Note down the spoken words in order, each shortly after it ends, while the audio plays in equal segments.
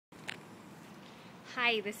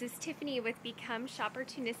Hi, this is Tiffany with Become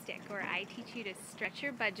Shoppertunistic, where I teach you to stretch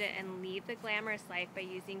your budget and leave the glamorous life by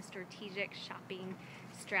using strategic shopping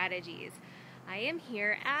strategies. I am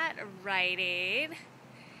here at Rite,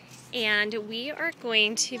 and we are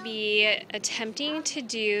going to be attempting to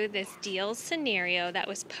do this deal scenario that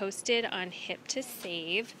was posted on Hip to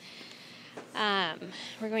Save.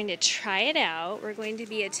 We're going to try it out. We're going to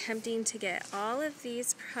be attempting to get all of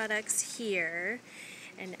these products here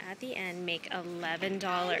and at the end make $11.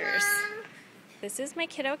 This is my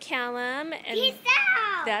kiddo Callum, and peace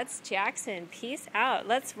out. That's Jackson. Peace out.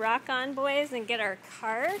 Let's rock on, boys, and get our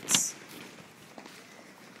cart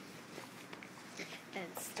and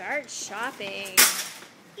start shopping.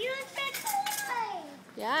 Use the toy.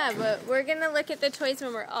 Yeah, but we're going to look at the toys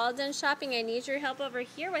when we're all done shopping. I need your help over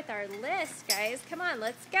here with our list, guys. Come on,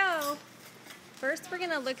 let's go. First, we're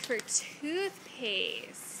going to look for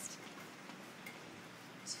toothpaste.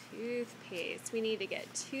 We need to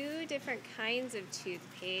get 2 different kinds of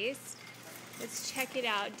toothpaste. Let's check it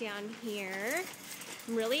out down here.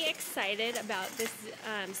 I'm really excited about this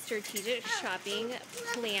strategic shopping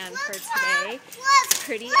plan for today. It's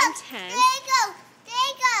pretty intense. Diego.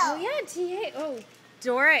 Oh yeah, Diego. Oh,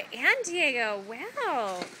 Dora and Diego.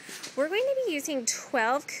 Wow. We're going to be using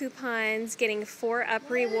 12 coupons, getting 4 up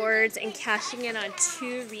rewards, and cashing in on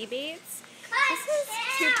 2 rebates. This is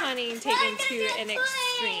couponing taken to an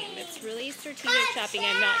extreme. It's really strategic shopping.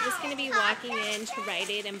 I'm not just going to be walking in to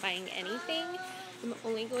Rite and buying anything. I'm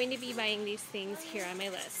only going to be buying these things here on my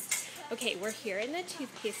list. Okay, we're here in the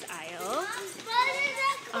toothpaste aisle.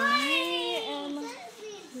 I am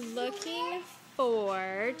looking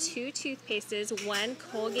for 2 toothpastes, 1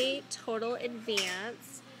 Colgate Total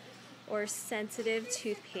Advance or Sensitive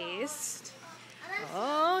toothpaste.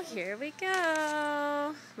 Oh, here we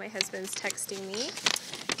go. My husband's texting me.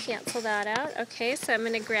 Cancel that out. Okay, so I'm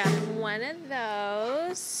going to grab 1 of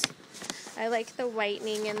those. I like the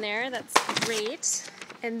whitening in there. That's great.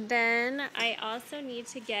 And then I also need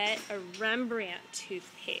to get a Rembrandt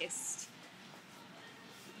toothpaste.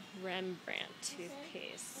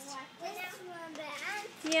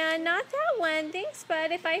 Yeah, not that one. Thanks,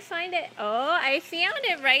 bud. If I find it. Oh, I found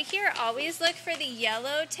it right here. Always look for the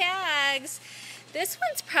yellow tags. This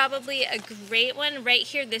one's probably a great one right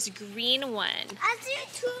here, this green one. I see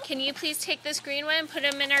it too. Can you please take this green one and put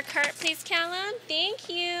them in our cart, please, Callum? Thank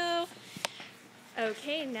you.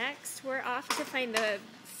 Okay, next we're off to find the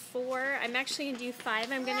 4. I'm actually going to do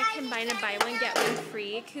 5. I'm going to combine a buy one, get one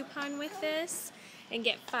free coupon with this and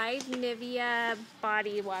get 5 Nivea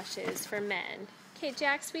body washes for men. Okay,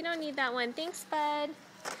 Jax, we don't need that one. Thanks, bud.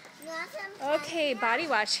 Okay, body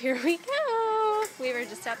wash, here we go. We were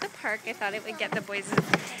just at the park. I thought it would get the boys'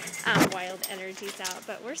 wild energies out,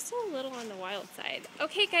 but we're still a little on the wild side.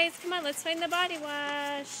 Okay, guys, come on, let's find the body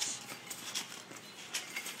wash.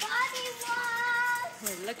 Body wash.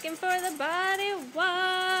 We're looking for the body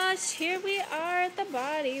wash. Here we are at the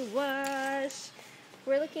body wash.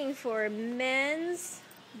 We're looking for men's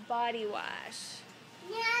body wash.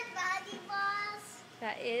 Yes, body wash.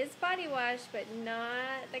 That is body wash, but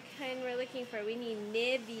not the kind we're looking for. We need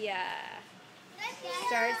Nivea.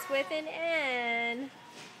 Starts with an N.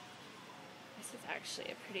 This is actually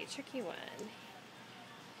a pretty tricky one.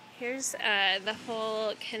 Here's the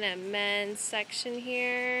whole kind of men's section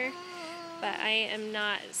here, but I am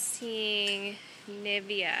not seeing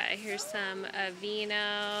Nivea. Here's some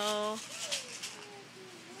Aveeno,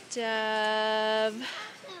 Dove.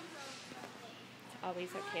 It's always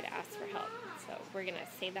okay to ask for help. So we're going to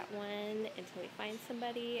save that one until we find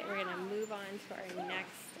somebody, and we're going to move on to our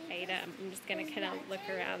next item. I'm just going to kind of look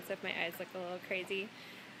around, so if my eyes look a little crazy.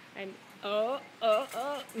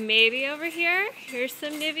 Maybe over here. Here's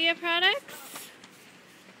some Nivea products.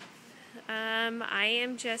 I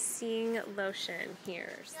am just seeing lotion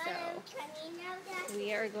here, so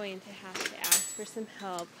we are going to have to ask for some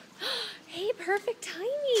help. Hey, perfect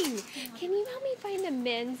timing. Can you help me find the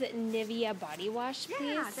men's Nivea body wash,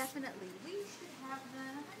 please? Yeah, definitely. We should have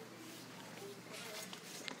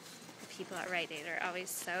The people at Rite Aid are always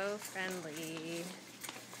so friendly.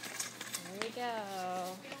 There we go.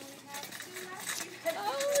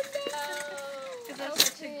 Oh, no. That's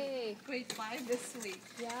such a great find this week.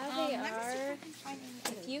 Yeah, they are.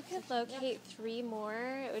 If you could locate 3 more,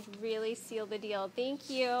 it would really seal the deal. Thank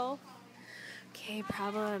you. Okay,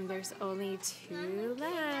 problem. There's only 2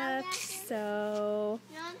 left, so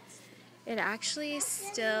it actually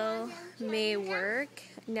still may work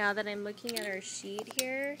now that I'm looking at our sheet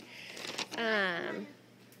here.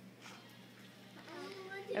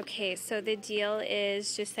 Okay, so the deal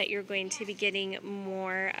is just that you're going to be getting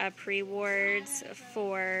more up rewards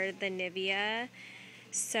for the Nivea.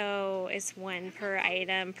 So it's 1 per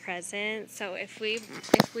item present. So if we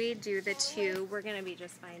do the 2, we're gonna be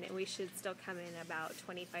just fine, and we should still come in about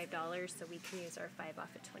 $25, so we can use our 5 off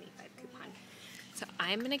a 25 coupon. So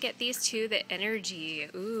I'm gonna get these 2, the Energy.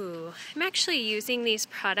 Ooh, I'm actually using these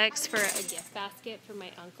products for a gift basket for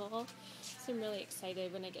my uncle. So I'm really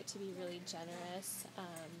excited when I get to be really generous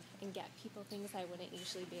and get people things I wouldn't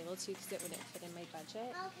usually be able to because it wouldn't fit in my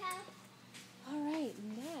budget. Okay. Alright,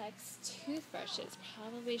 next, toothbrushes.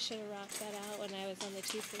 Probably should have rocked that out when I was on the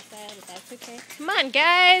toothbrush aisle, but that's okay. Come on,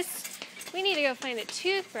 guys! We need to go find the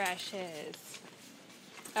toothbrushes.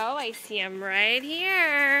 Oh, I see them right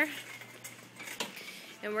here.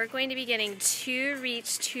 And we're going to be getting 2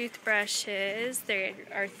 Rite toothbrushes. They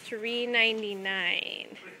are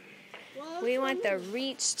 $3.99. We want the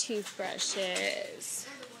Rite toothbrushes.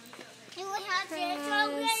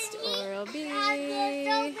 Crest, Oral-B,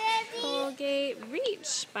 Colgate,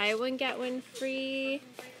 Rite. Buy one, get one free.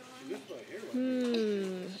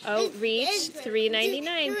 Oh, Rite,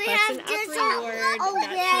 $3.99 plus an up reward. That's what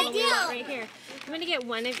we want right here. I'm going to get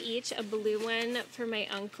 1 of each, a blue one for my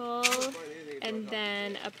uncle, and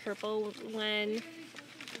then a purple one.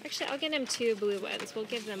 Actually, I'll get him 2 blue ones. We'll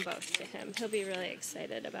give them both to him. He'll be really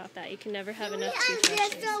excited about that. You can never have enough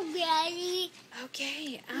toothbrushes.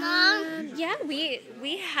 Okay. Mom? Yeah,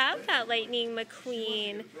 we have that Lightning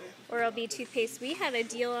McQueen Oral-B toothpaste. We had a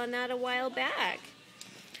deal on that a while back.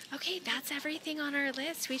 Okay, that's everything on our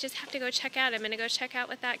list. We just have to go check out. I'm going to go check out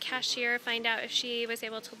with that cashier, find out if she was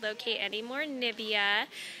able to locate any more Nivea,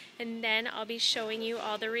 and then I'll be showing you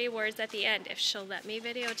all the rewards at the end. If she'll let me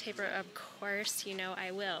videotape her, of course, you know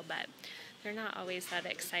I will, but they're not always that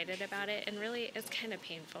excited about it, and really it's kind of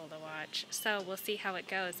painful to watch. So we'll see how it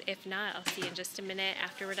goes. If not, I'll see you in just a minute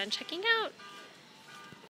after we're done checking out.